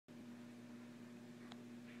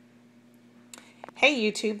Hey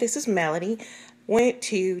YouTube, this is Melody. Went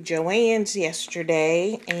to Joann's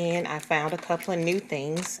yesterday and I found a couple of new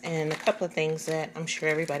things and a couple of things that I'm sure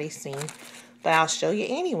everybody's seen, but I'll show you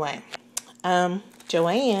anyway.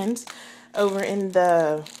 Joann's over in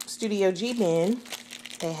the Studio G bin,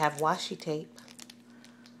 they have washi tape.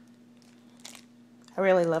 I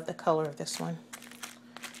really love the color of this one.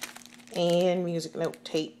 And music note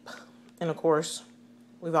tape. And of course,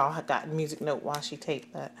 we've all gotten music note washi tape,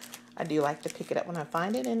 but I do like to pick it up when I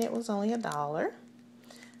find it, and it was only $1.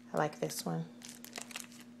 I like this one.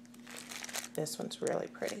 This one's really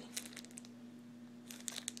pretty.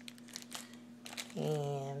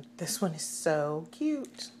 And this one is so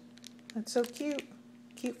cute. That's so cute.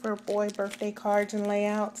 Cute for boy birthday cards and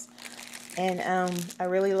layouts. And I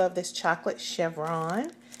really love this chocolate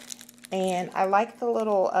chevron. And I like the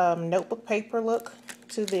little notebook paper look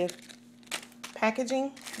to the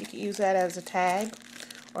packaging. You could use that as a tag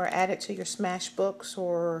or add it to your smash books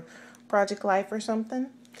or Project Life or something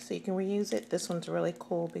so you can reuse it. This one's really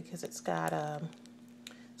cool because it's got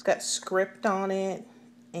script on it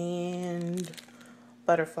and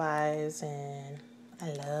butterflies, and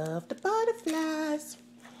I love the butterflies.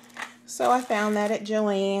 So I found that at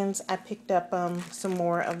Joann's. I picked up some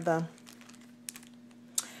more of the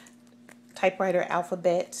typewriter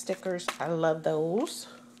alphabet stickers. I love those.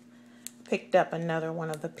 Picked up another one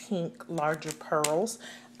of the pink larger pearls.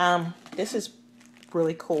 This is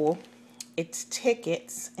really cool. It's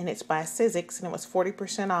tickets and it's by Sizzix and it was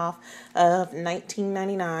 40% off of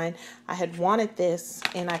 $19.99. I had wanted this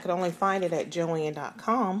and I could only find it at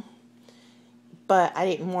Joann.com, but I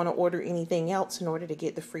didn't want to order anything else in order to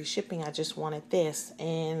get the free shipping. I just wanted this,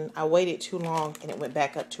 and I waited too long and it went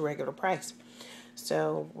back up to regular price.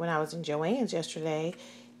 So when I was in Joann's yesterday,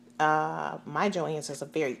 my Joann's is a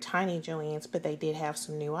very tiny Joann's, but they did have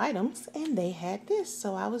some new items and they had this.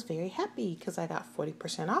 So I was very happy because I got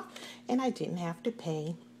 40% off and I didn't have to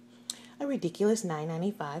pay a ridiculous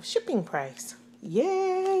 $9.95 shipping price.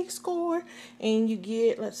 Yay, score. And you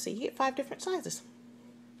get, let's see, you get 5 different sizes.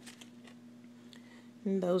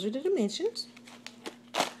 And those are the dimensions.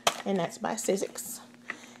 And that's by Sizzix.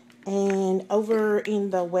 And over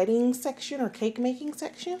in the wedding section or cake making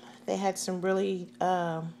section, they had some really,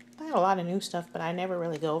 they had a lot of new stuff, but I never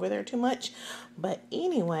really go over there too much. But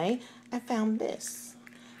anyway, I found this.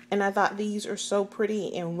 And I thought these are so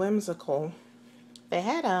pretty and whimsical. They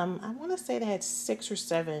had, I want to say they had 6 or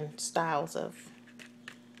 7 styles of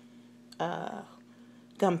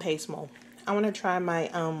gum paste mold. I want to try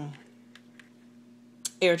my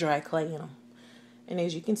air dry clay in them. And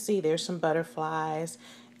as you can see, there's some butterflies.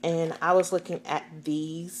 And I was looking at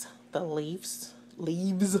these, the leaves.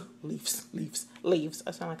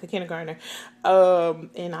 I sound like a kindergartner.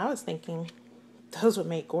 And I was thinking those would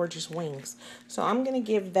make gorgeous wings. So I'm going to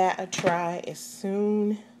give that a try as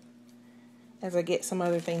soon as I get some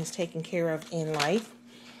other things taken care of in life.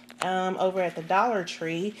 Over at the Dollar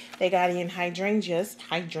Tree, they got in hydrangeas,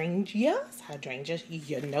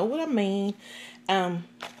 you know what I mean.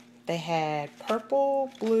 They had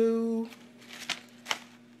purple, blue,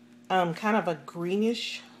 kind of a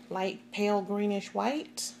greenish, light pale greenish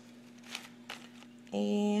white,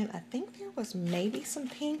 and I think there was maybe some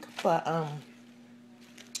pink, but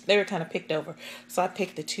they were kind of picked over. So I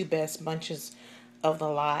picked the 2 best bunches of the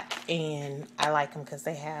lot, and I like them because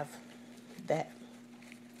they have that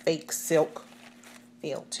fake silk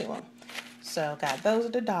feel to them. So got those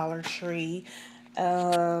at the Dollar Tree.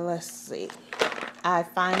 Let's see. I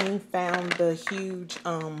finally found the huge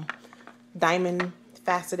diamond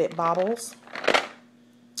faceted baubles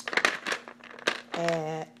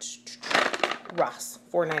at Ross,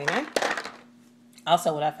 $4.99.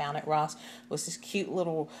 Also, what I found at Ross was this cute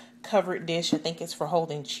little covered dish. I think it's for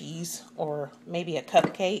holding cheese or maybe a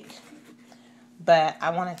cupcake. But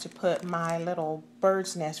I wanted to put my little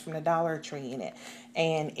bird's nest from the Dollar Tree in it,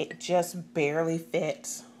 and it just barely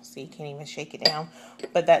fits. So you can't even shake it down.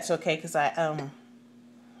 But that's okay because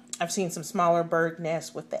I've seen some smaller bird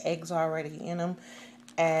nests with the eggs already in them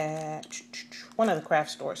at one of the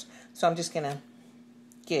craft stores. So I'm just gonna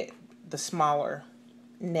get the smaller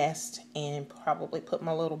nest and probably put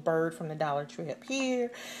my little bird from the Dollar Tree up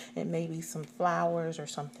here, and maybe some flowers or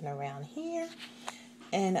something around here.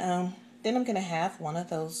 And then I'm gonna have one of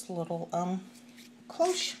those little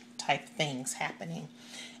cloche type things happening.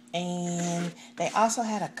 And they also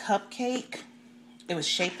had a cupcake. It was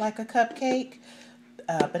shaped like a cupcake,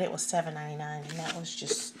 but it was $7.99, and that was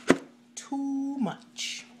just too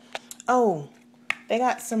much. Oh, they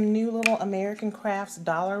got some new little American Crafts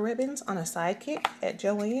dollar ribbons on a sidekick at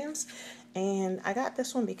Joann's, and I got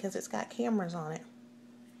this one because it's got cameras on it.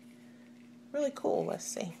 Really cool. Let's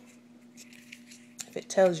see. if it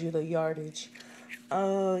tells you the yardage.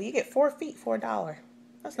 You get 4 feet for $1.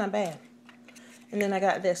 That's not bad. And then I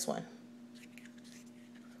got this one.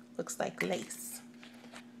 Looks like lace.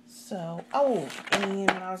 So, oh, and when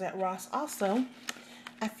I was at Ross also,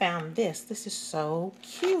 I found this. This is so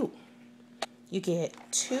cute. You get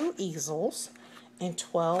 2 easels and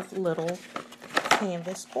 12 little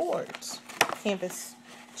canvas boards. Canvas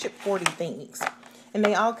chipboardy thingies. And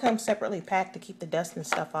they all come separately packed to keep the dust and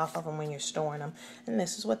stuff off of them when you're storing them. And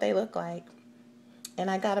this is what they look like. And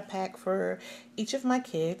I got a pack for each of my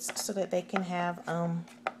kids so that they can have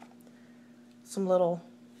some little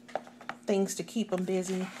things to keep them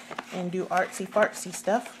busy and do artsy-fartsy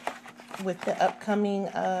stuff with the upcoming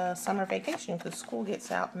summer vacation, because school gets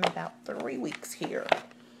out in about 3 weeks here.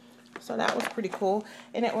 So that was pretty cool.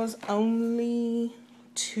 And it was only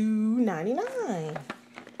 $2.99.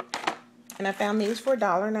 And I found these for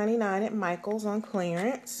 $1.99 at Michael's on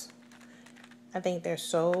clearance. I think they're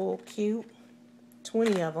so cute.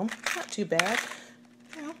 20 of them. Not too bad.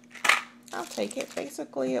 Well, I'll take it.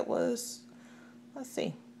 Basically, it was, let's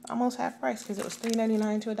see, almost half price, because it was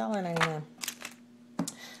 $3.99 to $1.99.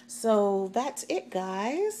 So that's it,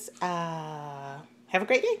 guys. Have a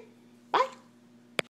great day.